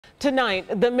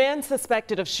Tonight, the man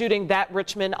suspected of shooting that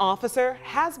Richmond officer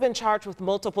has been charged with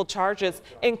multiple charges,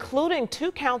 including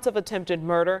 2 counts of attempted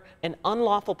murder and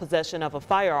unlawful possession of a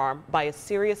firearm by a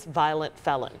serious violent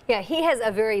felon. Yeah, he has a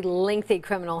very lengthy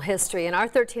criminal history, and our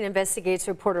 13 Investigates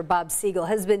reporter Bob Siegel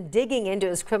has been digging into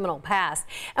his criminal past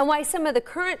and why some of the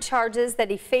current charges that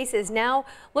he faces now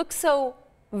look so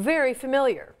very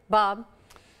familiar. Bob?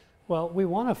 Well, we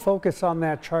want to focus on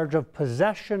that charge of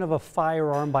possession of a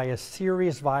firearm by a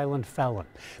serious violent felon.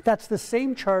 That's the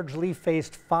same charge Lee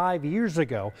faced 5 years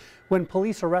ago when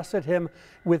police arrested him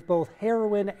with both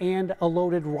heroin and a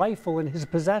loaded rifle in his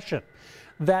possession.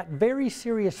 That very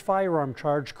serious firearm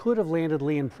charge could have landed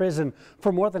Lee in prison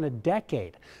for more than a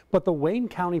decade, but the Wayne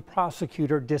County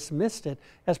prosecutor dismissed it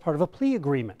as part of a plea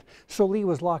agreement, so Lee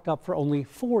was locked up for only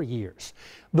 4 years.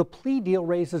 The plea deal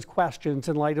raises questions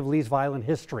in light of Lee's violent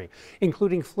history,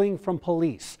 including fleeing from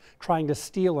police, trying to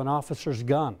steal an officer's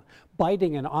gun,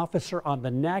 biting an officer on the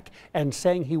neck, and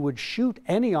saying he would shoot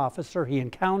any officer he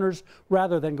encounters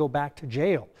rather than go back to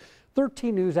jail.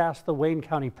 13 News asked the Wayne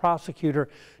County prosecutor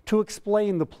to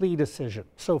explain the plea decision.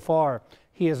 So far,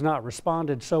 he has not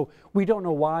responded, so we don't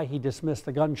know why he dismissed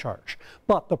the gun charge.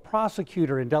 But the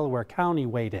prosecutor in Delaware County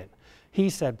weighed in. He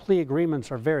said plea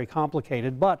agreements are very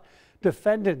complicated, but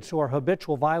defendants who are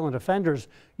habitual violent offenders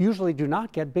usually do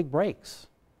not get big breaks.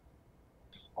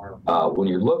 When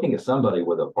you're looking at somebody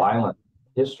with a violent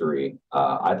history,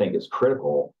 I think it's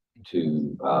critical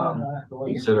to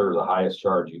consider the highest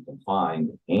charge you can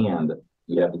find, and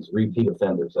you have these repeat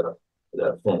offenders that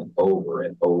offend over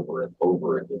and over and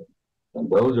over again, and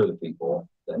those are the people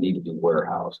that need to be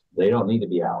warehoused. They don't need to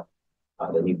be out.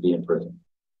 They need to be in prison.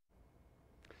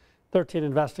 13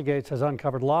 Investigates has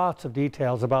uncovered lots of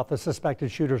details about the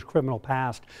suspected shooter's criminal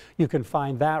past. You can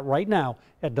find that right now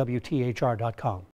at WTHR.com.